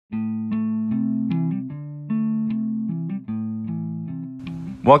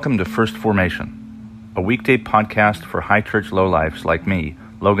Welcome to First Formation, a weekday podcast for high church lowlifes like me,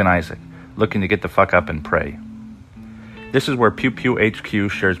 Logan Isaac, looking to get the fuck up and pray. This is where Pew Pew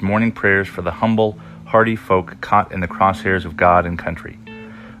HQ shares morning prayers for the humble, hardy folk caught in the crosshairs of God and country.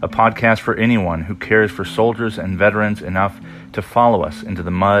 A podcast for anyone who cares for soldiers and veterans enough to follow us into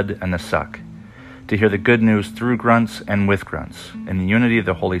the mud and the suck, to hear the good news through grunts and with grunts, in the unity of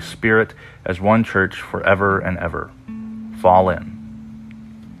the Holy Spirit as one church forever and ever. Fall in.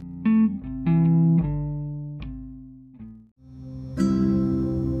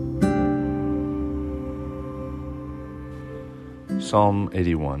 Psalm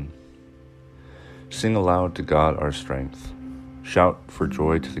 81. Sing aloud to God our strength. Shout for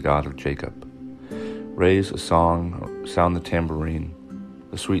joy to the God of Jacob. Raise a song, sound the tambourine,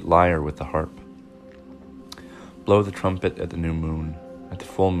 the sweet lyre with the harp. Blow the trumpet at the new moon, at the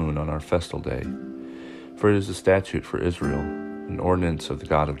full moon on our festal day. For it is a statute for Israel, an ordinance of the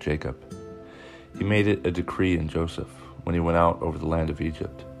God of Jacob. He made it a decree in Joseph, when he went out over the land of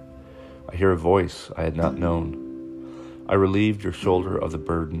Egypt. I hear a voice I had not known. I relieved your shoulder of the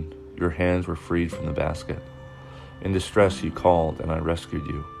burden. Your hands were freed from the basket. In distress you called, and I rescued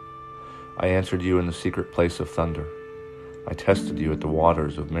you. I answered you in the secret place of thunder. I tested you at the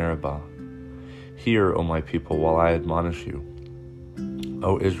waters of Meribah. Hear, O my people, while I admonish you.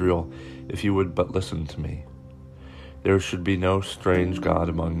 O Israel, if you would but listen to me. There should be no strange God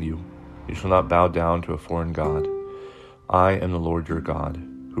among you. You shall not bow down to a foreign god. I am the Lord your God,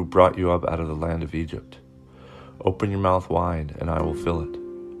 who brought you up out of the land of Egypt. Open your mouth wide, and I will fill it.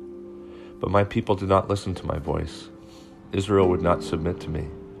 But my people did not listen to my voice. Israel would not submit to me.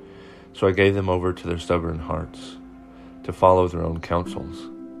 So I gave them over to their stubborn hearts, to follow their own counsels.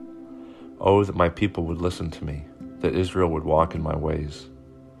 Oh, that my people would listen to me, that Israel would walk in my ways.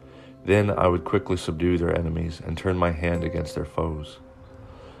 Then I would quickly subdue their enemies and turn my hand against their foes.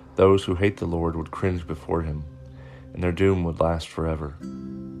 Those who hate the Lord would cringe before him, and their doom would last forever.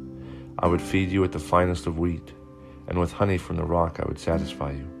 I would feed you with the finest of wheat, and with honey from the rock I would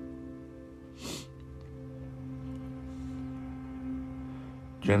satisfy you.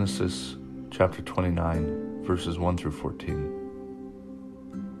 Genesis chapter 29, verses 1 through 14.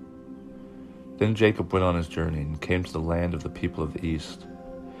 Then Jacob went on his journey and came to the land of the people of the east.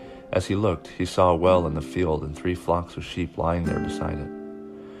 As he looked, he saw a well in the field and 3 flocks of sheep lying there beside it.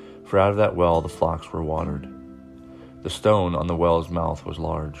 For out of that well the flocks were watered. The stone on the well's mouth was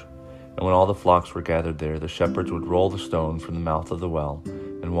large. And when all the flocks were gathered there, the shepherds would roll the stone from the mouth of the well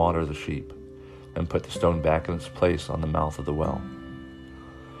and water the sheep, and put the stone back in its place on the mouth of the well.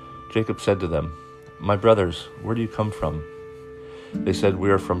 Jacob said to them, My brothers, where do you come from? They said,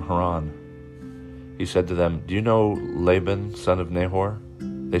 We are from Haran. He said to them, Do you know Laban, son of Nahor?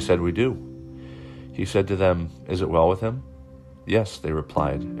 They said, We do. He said to them, Is it well with him? Yes, they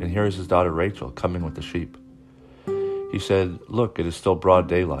replied, and here is his daughter Rachel coming with the sheep. He said, Look, it is still broad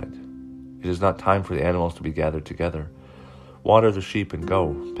daylight. It is not time for the animals to be gathered together. Water the sheep and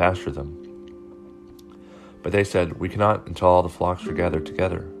go, pasture them. But they said, We cannot until all the flocks are gathered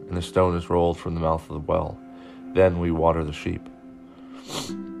together, and the stone is rolled from the mouth of the well. Then we water the sheep.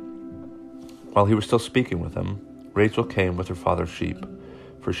 While he was still speaking with them, Rachel came with her father's sheep,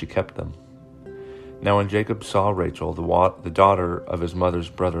 for she kept them. Now when Jacob saw Rachel, the daughter of his mother's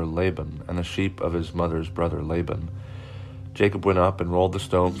brother Laban, and the sheep of his mother's brother Laban, Jacob went up and rolled the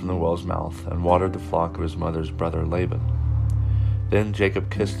stone from the well's mouth, and watered the flock of his mother's brother Laban. Then Jacob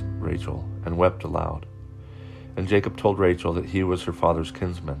kissed Rachel, and wept aloud. And Jacob told Rachel that he was her father's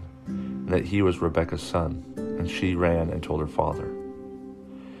kinsman, and that he was Rebekah's son, and she ran and told her father.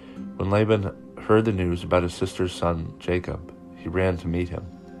 When Laban heard the news about his sister's son Jacob, he ran to meet him.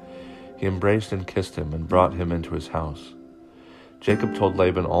 He embraced and kissed him, and brought him into his house. Jacob told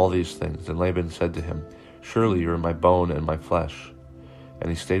Laban all these things, and Laban said to him, Surely you are my bone and my flesh.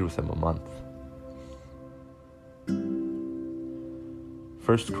 And he stayed with him a month.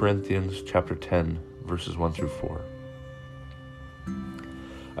 1 Corinthians chapter 10, verses 1 through 4.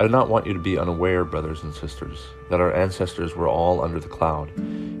 I do not want you to be unaware, brothers and sisters, that our ancestors were all under the cloud,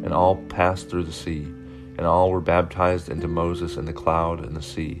 and all passed through the sea, and all were baptized into Moses in the cloud and the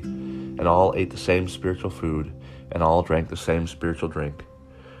sea, and all ate the same spiritual food, and all drank the same spiritual drink.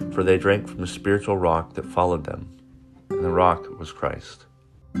 For they drank from the spiritual rock that followed them, and the rock was Christ.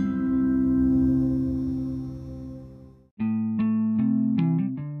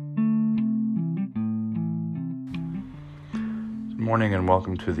 Good morning and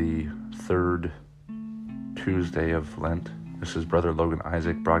welcome to the third Tuesday of Lent. This is Brother Logan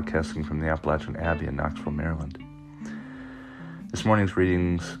Isaac broadcasting from the Appalachian Abbey in Knoxville, Maryland. This morning's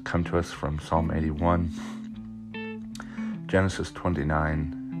readings come to us from Psalm 81. Genesis 29,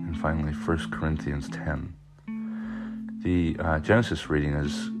 and finally 1 Corinthians 10. The Genesis reading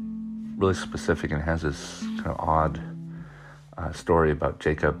is really specific and has this kind of odd story about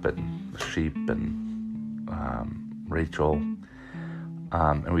Jacob and the sheep and Rachel.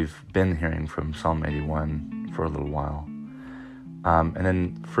 And we've been hearing from Psalm 81 for a little while. And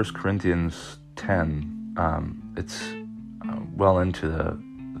then 1 Corinthians 10, it's well into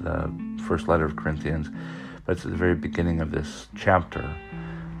the first letter of Corinthians, but it's at the very beginning of this chapter.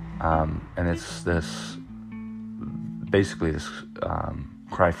 And it's basically this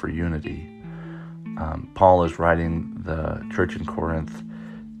cry for unity. Paul is writing the church in Corinth,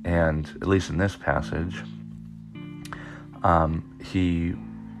 and at least in this passage,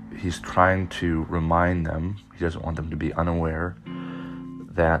 he's trying to remind them, he doesn't want them to be unaware,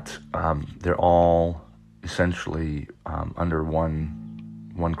 that they're all essentially under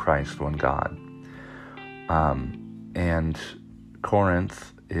one Christ, one God. And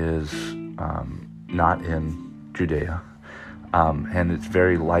Corinth is not in Judea, and it's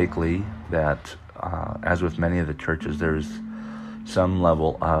very likely that, as with many of the churches, there's some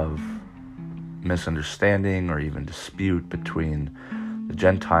level of misunderstanding or even dispute between the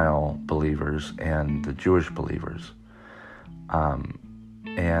Gentile believers and the Jewish believers.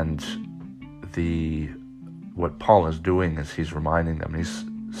 And what Paul is doing is he's reminding them.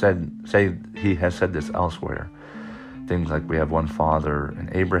 He has said this elsewhere. Things like we have one father in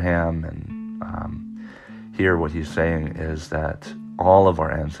Abraham, and here what he's saying is that all of our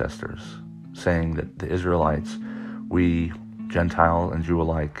ancestors, saying that the Israelites, we Gentile and Jew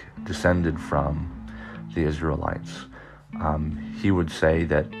alike, descended from the Israelites. He would say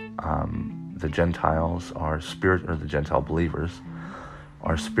that the Gentiles are the Gentile believers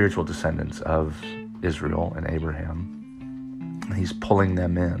are spiritual descendants of Israel and Abraham. And he's pulling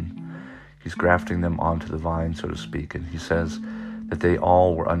them in. He's grafting them onto the vine, so to speak. And he says that they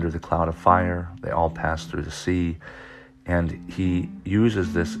all were under the cloud of fire. They all passed through the sea. And he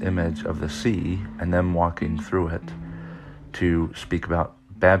uses this image of the sea and them walking through it to speak about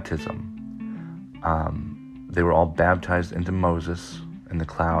baptism. They were all baptized into Moses in the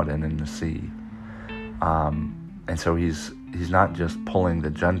cloud and in the sea. And so he's not just pulling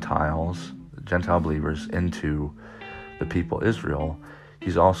the Gentile believers into the people Israel.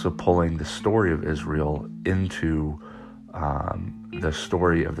 He's also pulling the story of Israel into the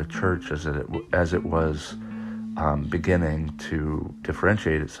story of the church as it was beginning to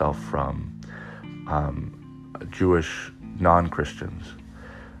differentiate itself from Jewish non-Christians.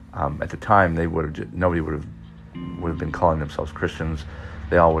 At the time, nobody would have been calling themselves Christians.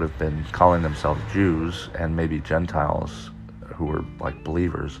 They all would have been calling themselves Jews and maybe Gentiles who were like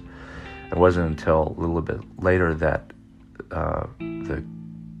believers. It wasn't until a little bit later that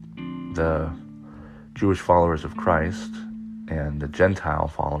the Jewish followers of Christ and the Gentile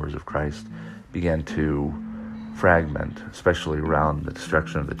followers of Christ began to fragment, especially around the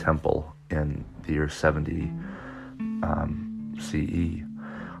destruction of the temple in the year 70 CE.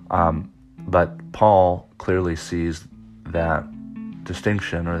 But Paul clearly sees that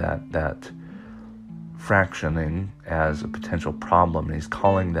distinction or that fractioning as a potential problem, and he's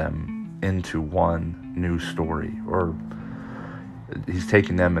calling them into one new story, or he's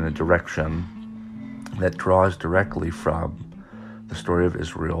taking them in a direction that draws directly from the story of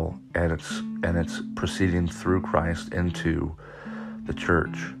Israel, and it's proceeding through Christ into the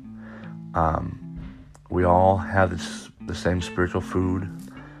church. We all have the same spiritual food.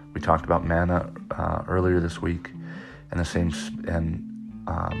 We talked about manna earlier this week, and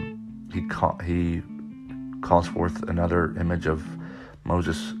he calls forth another image of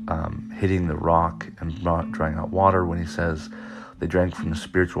Moses hitting the rock and drawing out water when he says they drank from the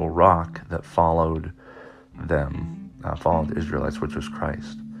spiritual rock that followed the Israelites, which was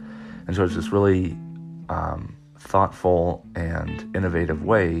Christ. And so it's this really thoughtful and innovative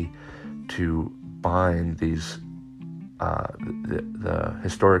way to bind these the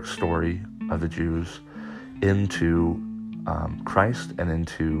historic story of the Jews into Christ and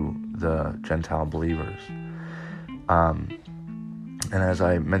into the Gentile believers. And as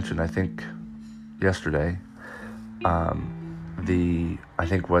I mentioned, I think yesterday, I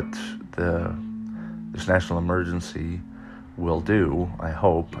think what this national emergency will do, I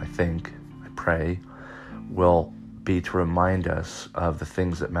hope, I think, I pray, will be to remind us of the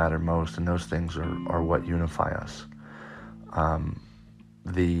things that matter most, and those things are what unify us.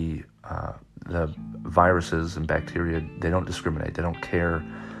 The viruses and bacteria, they don't discriminate. They don't care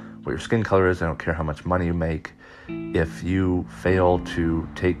what your skin color is. They don't care how much money you make. If you fail to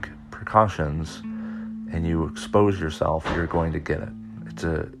take precautions and you expose yourself, you're going to get it.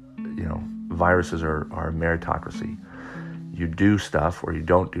 Viruses are a meritocracy. you do stuff or you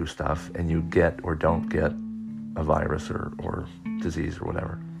don't do stuff, and you get or don't get a virus or disease or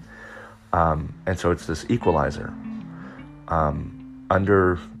whatever. And so it's this equalizer.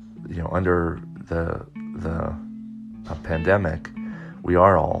 Under the pandemic, we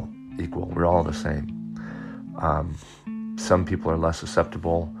are all equal. We're all the same. Some people are less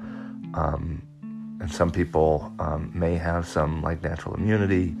susceptible, and some people may have some like natural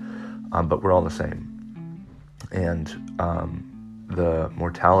immunity, but we're all the same. And the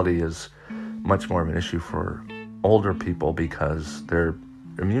mortality is much more of an issue for older people because their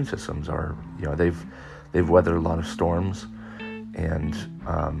immune systems are, they've weathered a lot of storms, and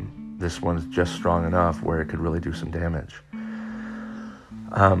this one's just strong enough where it could really do some damage.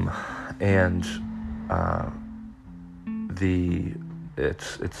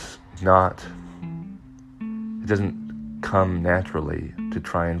 It doesn't come naturally to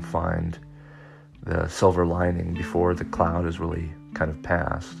try and find the silver lining before the cloud is really kind of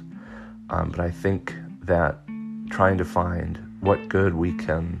passed. But I think that trying to find what good we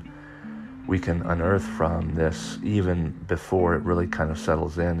can unearth from this, even before it really kind of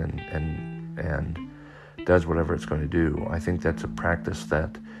settles in and does whatever it's going to do, I think that's a practice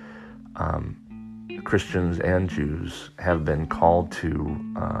that Christians and Jews have been called to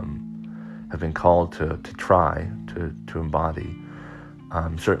try to embody.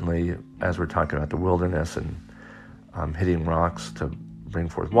 Certainly, as we're talking about the wilderness and hitting rocks to bring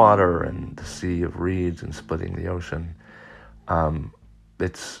forth water, and the sea of reeds and splitting the ocean,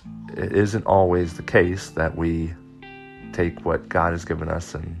 it isn't always the case that we take what God has given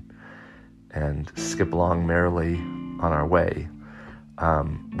us and skip along merrily on our way.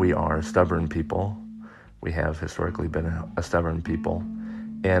 We are a stubborn people. We have historically been a stubborn people,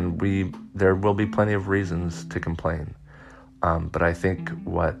 and there will be plenty of reasons to complain. But I think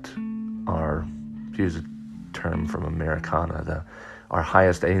what to use a term from Americana, our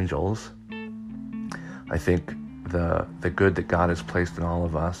highest angels, I think the good that God has placed in all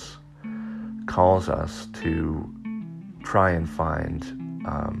of us calls us to try and find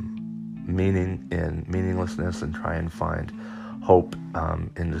meaning in meaninglessness and try and find hope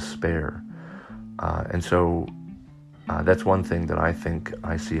in despair. And so that's one thing that I think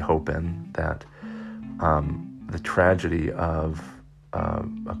I see hope in, that the tragedy of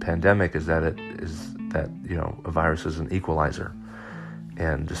a pandemic is that a virus is an equalizer.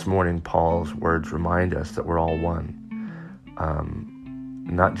 And this morning, Paul's words remind us that we're all one,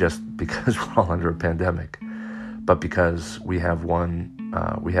 not just because we're all under a pandemic, but because we have one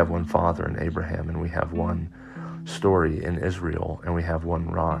Father in Abraham, and we have one story in Israel, and we have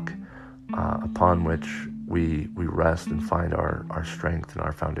one rock upon which we rest and find our strength and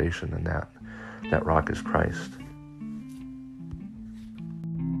our foundation, and that rock is Christ.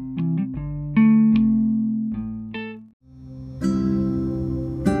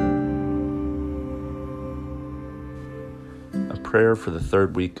 A prayer for the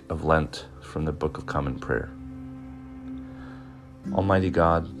third week of Lent from the Book of Common Prayer. Almighty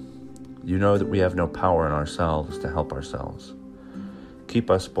God, you know that we have no power in ourselves to help ourselves. Keep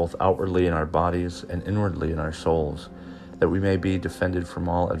us both outwardly in our bodies and inwardly in our souls, that we may be defended from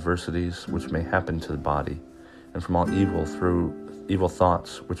all adversities which may happen to the body, and from all evil through evil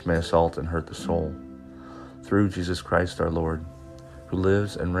thoughts which may assault and hurt the soul. Through Jesus Christ our Lord, who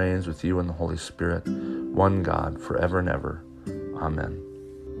lives and reigns with you in the Holy Spirit, one God, forever and ever. Amen.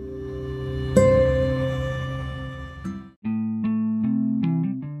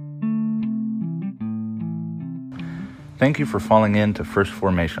 Thank you for falling in to First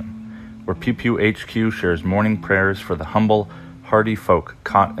Formation, where Pew Pew HQ shares morning prayers for the humble, hardy folk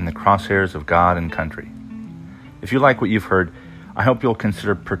caught in the crosshairs of God and country. If you like what you've heard, I hope you'll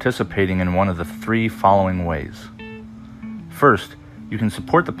consider participating in one of the three following ways. First, you can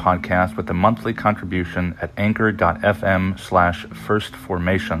support the podcast with a monthly contribution at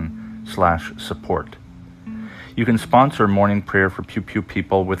anchor.fm/firstformation/support. You can sponsor morning prayer for Pew Pew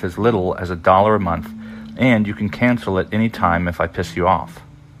people with as little as $1 a month, and you can cancel at any time if I piss you off.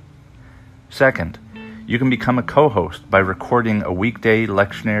 Second, you can become a co-host by recording a weekday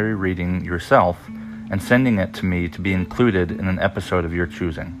lectionary reading yourself and sending it to me to be included in an episode of your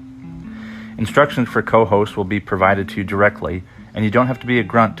choosing. Instructions for co-hosts will be provided to you directly, and you don't have to be a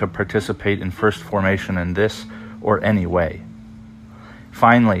grunt to participate in First Formation in this or any way.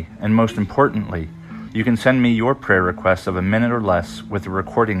 Finally, and most importantly, you can send me your prayer requests of a minute or less with the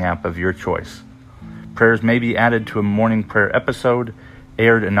recording app of your choice. Prayers may be added to a morning prayer episode,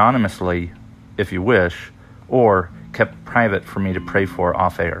 aired anonymously if you wish, or kept private for me to pray for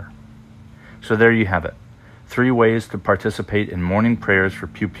off air. So there you have it, 3 ways to participate in morning prayers for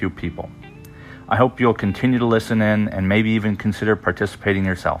Pew Pew people. I hope you'll continue to listen in and maybe even consider participating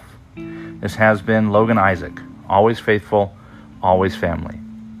yourself. This has been Logan Isaac, always faithful, always family.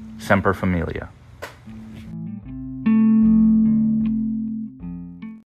 Semper Familia.